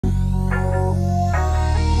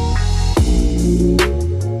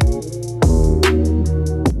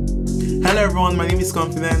Hello everyone, my name is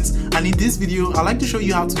Confidence, and in this video I'd like to show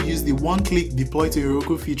you how to use the one-click deploy to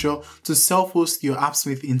Heroku feature to self-host your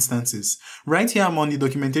Appsmith instances. Right here I'm on the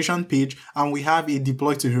documentation page and we have a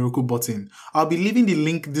deploy to Heroku button. I'll be leaving the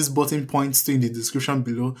link this button points to in the description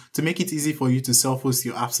below to make it easy for you to self-host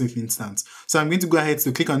your Appsmith instance. So I'm going to go ahead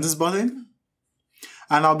to click on this button,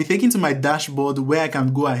 and I'll be taken to my dashboard where I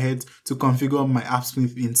can go ahead to configure my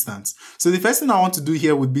Appsmith instance. So the first thing I want to do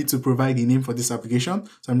here would be to provide a name for this application.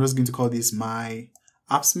 So I'm just going to call this my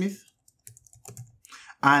Appsmith.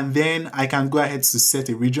 And then I can go ahead to set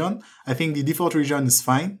a region. I think the default region is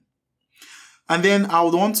fine. And then I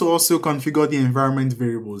would want to also configure the environment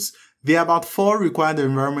variables. There are about 4 required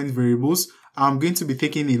environment variables. I'm going to be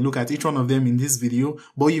taking a look at each one of them in this video,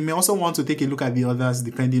 but you may also want to take a look at the others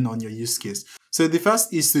depending on your use case. So the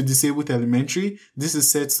first is to disable telemetry. This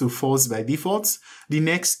is set to false by default. The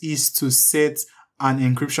next is to set an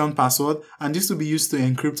encryption password, and this will be used to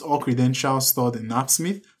encrypt all credentials stored in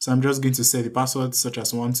Appsmith. So I'm just going to set a password such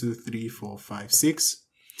as 1, 2, 3, 4, 5, 6.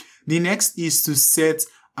 The next is to set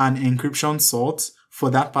an encryption salt for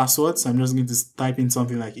that password. So I'm just going to type in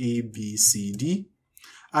something like A, B, C, D.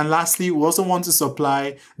 And lastly, we also want to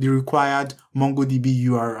supply the required MongoDB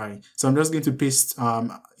URI. So I'm just going to paste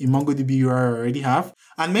a MongoDB URI I already have,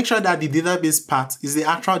 and make sure that the database path is the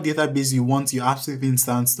actual database you want your Appsmith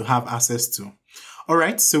instance to have access to.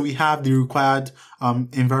 Alright, so we have the required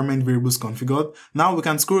environment variables configured. Now we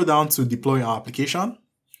can scroll down to deploy our application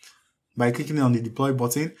by clicking on the deploy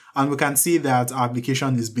button, and we can see that our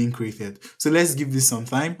application is being created. So let's give this some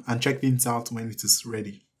time and check things out when it is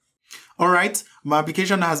ready. Alright, my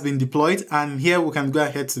application has been deployed, and here we can go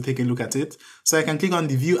ahead to take a look at it. So I can click on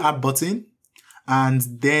the view app button, and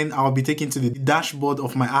then I'll be taken to the dashboard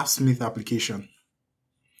of my Appsmith application.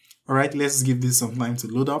 Alright, let's give this some time to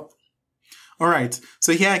load up. Alright,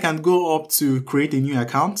 so here I can go up to create a new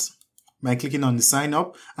account by clicking on the sign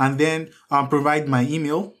up, and then provide my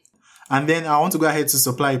email. And then I want to go ahead to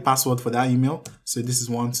supply a password for that email. So this is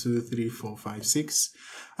 1, 2, 3, 4, 5, 6.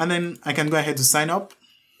 And then I can go ahead to sign up.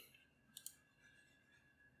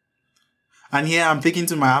 And here I'm taken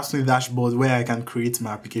to my Appsmith dashboard where I can create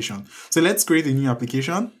my application. So let's create a new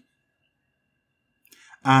application.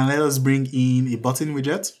 And let us bring in a button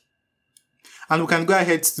widget. And we can go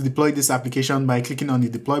ahead to deploy this application by clicking on the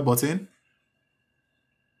deploy button.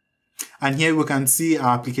 And here we can see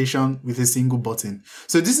our application with a single button.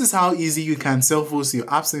 So this is how easy you can self-host your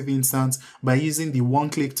Appsmith instance by using the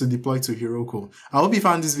one-click to deploy to Heroku. I hope you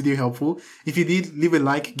found this video helpful. If you did, leave a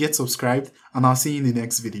like, get subscribed, and I'll see you in the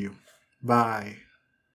next video. Bye.